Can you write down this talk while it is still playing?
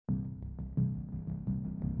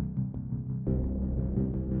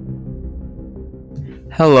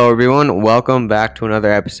Hello, everyone. Welcome back to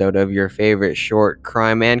another episode of your favorite short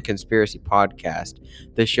crime and conspiracy podcast,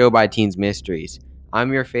 the show by Teens Mysteries.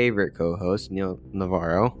 I'm your favorite co-host, Neil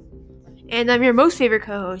Navarro. And I'm your most favorite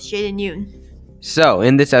co-host, Jaden Yoon. So,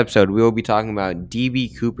 in this episode, we will be talking about D.B.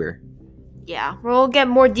 Cooper. Yeah, we'll get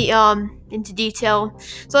more into detail.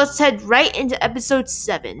 So let's head right into episode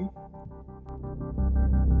 7.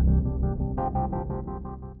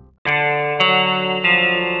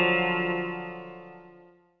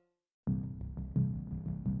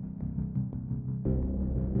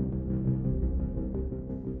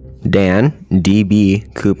 Dan D.B.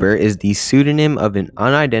 Cooper is the pseudonym of an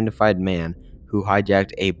unidentified man who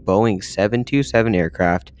hijacked a Boeing 727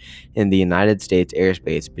 aircraft in the United States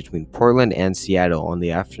airspace between Portland and Seattle on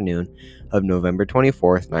the afternoon of November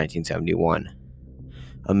 24th, 1971.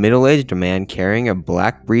 A middle-aged man carrying a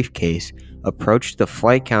black briefcase approached the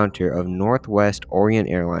flight counter of Northwest Orient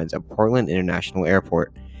Airlines at Portland International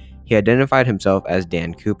Airport. He identified himself as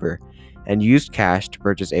Dan Cooper and used cash to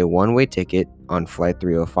purchase a one-way ticket on Flight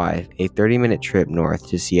 305, a 30-minute trip north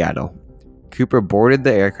to Seattle. Cooper boarded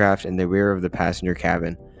the aircraft in the rear of the passenger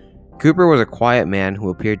cabin. Cooper was a quiet man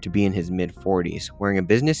who appeared to be in his mid-40s, wearing a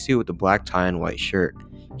business suit with a black tie and white shirt.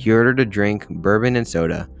 He ordered a drink, bourbon and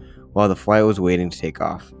soda, while the flight was waiting to take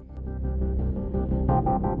off.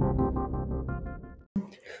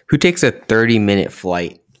 Who takes a 30-minute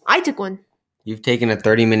flight? I took one. You've taken a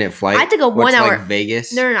 30-minute flight? I took a 1 hour. Like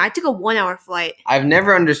Vegas? No, I took a 1 hour flight. I've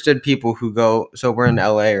never understood people who go, so we're in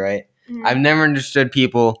LA, right? Mhm. I've never understood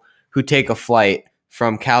people who take a flight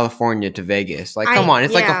from California to Vegas. Like, come on,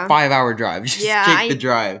 it's like a 5-hour drive. Just take the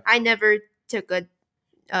drive. I never took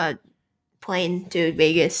a plane to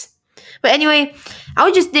Vegas. But anyway, I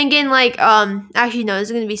was just thinking actually no, this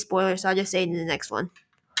is going to be spoilers, so I'll just say it in the next one.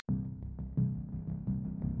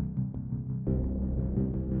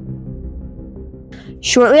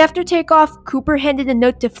 Shortly after takeoff, Cooper handed a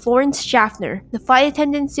note to Florence Schaffner, the flight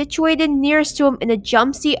attendant situated nearest to him in a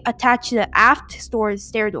jump seat attached to the aft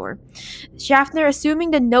stair door. Schaffner, assuming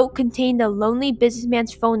the note contained the lonely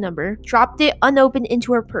businessman's phone number, dropped it unopened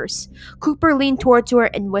into her purse. Cooper leaned towards her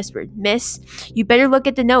and whispered, "Miss, you better look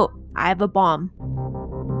at the note. I have a bomb."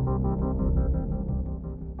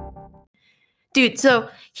 Dude, so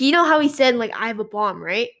you know how he said, I have a bomb,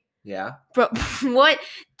 right? Yeah. Bro, what?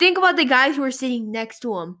 Think about the guys who were sitting next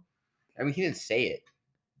to him. I mean, he didn't say it.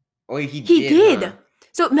 Oh, he did. Huh?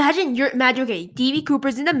 So imagine, okay, DB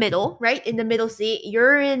Cooper's in the middle, right? In the middle seat.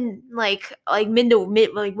 You're in window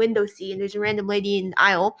seat, and there's a random lady in the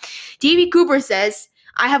aisle. DB Cooper says,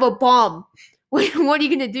 "I have a bomb." What are you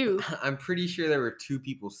gonna do? I'm pretty sure there were 2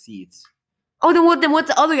 people's seats. Oh, then what's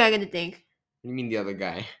the other guy gonna think? What do you mean the other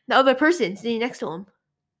guy? The other person sitting next to him.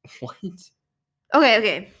 What?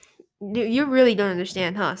 Okay. You really don't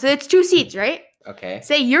understand, huh? So it's 2 seats, right? Okay.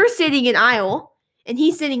 Say you're sitting in aisle, and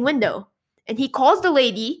he's sitting window. And he calls the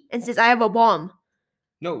lady and says, "I have a bomb."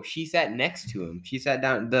 No, she sat next to him. She sat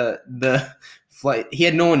down. The flight. He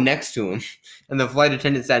had no one next to him, and the flight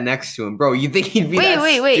attendant sat next to him. Bro, you think he'd be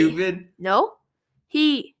wait. stupid? No,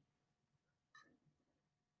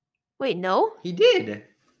 no. He did.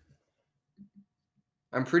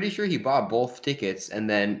 I'm pretty sure he bought both tickets, and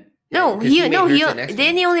then he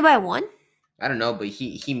didn't he only buy one? I don't know, but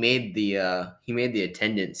he made the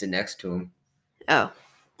attendant sit next to him. Oh,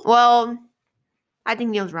 well, I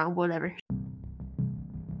think Neil's wrong. Whatever.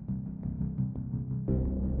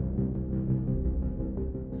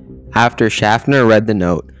 After Schaffner read the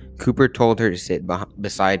note, Cooper told her to sit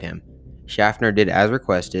beside him. Schaffner did as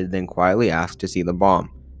requested, then quietly asked to see the bomb.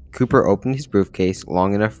 Cooper opened his briefcase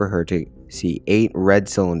long enough for her to see 8 red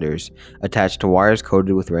cylinders attached to wires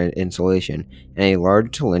coated with red insulation and a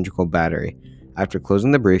large cylindrical battery. After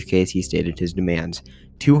closing the briefcase, he stated his demands: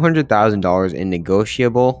 $200,000 in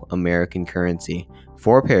negotiable American currency,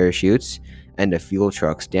 4 parachutes, and a fuel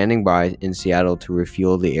truck standing by in Seattle to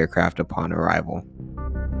refuel the aircraft upon arrival.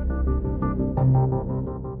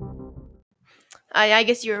 I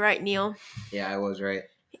guess you were right, Neil. Yeah, I was right.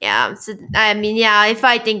 Yeah, so, I mean, yeah, if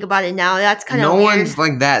I think about it now, that's kind of weird. No one's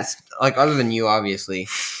like that, other than you, obviously.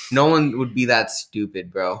 No one would be that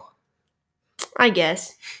stupid, bro. I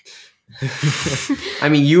guess. I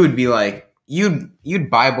mean, you would be like, you'd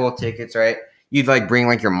buy both tickets, right? You'd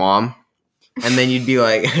bring your mom, and then you'd be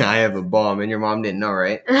like, "I have a bomb," and your mom didn't know,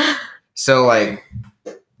 right? So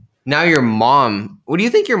now your mom, what do you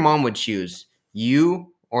think your mom would choose?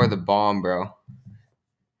 You or the bomb, bro?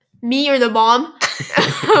 Me or the bomb?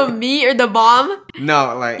 Me or the bomb?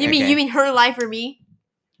 No, you mean her life or me?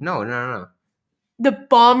 No. The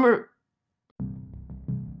bomb or...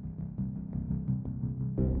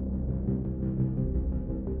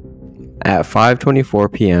 At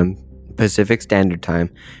 5:24 p.m. Pacific Standard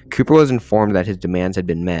Time, Cooper was informed that his demands had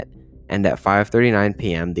been met, and at 5:39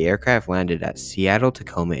 p.m. the aircraft landed at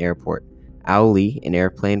Seattle-Tacoma Airport. Al Lee and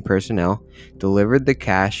airplane personnel delivered the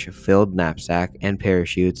cash-filled knapsack and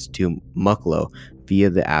parachutes to Mucklow via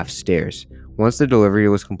the aft stairs. Once the delivery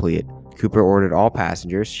was complete, Cooper ordered all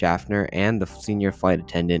passengers, Schaffner and the senior flight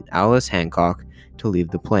attendant, Alice Hancock, to leave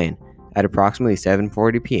the plane. At approximately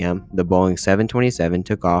 7:40 p.m., the Boeing 727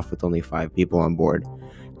 took off with only 5 people on board.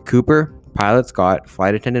 Cooper, pilot Scott,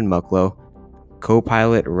 flight attendant Mucklow,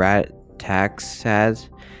 co-pilot Rat Taxaz,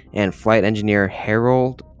 and flight engineer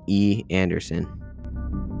Harold E. Anderson.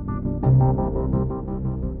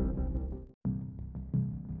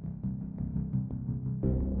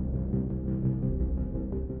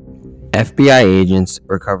 FBI agents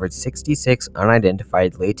recovered 66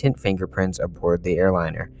 unidentified latent fingerprints aboard the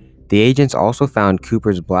airliner. The agents also found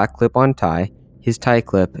Cooper's black clip-on tie, his tie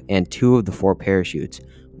clip, and 2 of the 4 parachutes,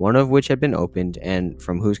 one of which had been opened and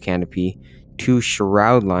from whose canopy 2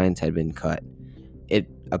 shroud lines had been cut. It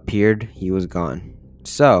appeared he was gone.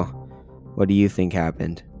 So, what do you think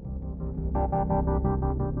happened?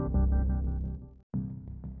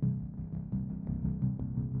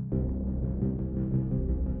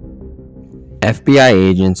 FBI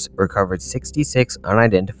agents recovered 66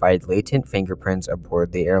 unidentified latent fingerprints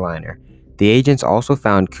aboard the airliner. The agents also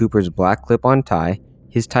found Cooper's black clip-on tie,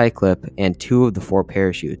 his tie clip, and 2 of the 4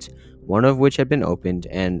 parachutes, one of which had been opened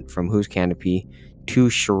and from whose canopy 2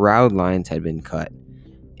 shroud lines had been cut.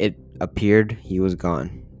 It appeared he was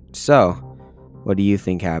gone. So, what do you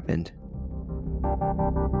think happened?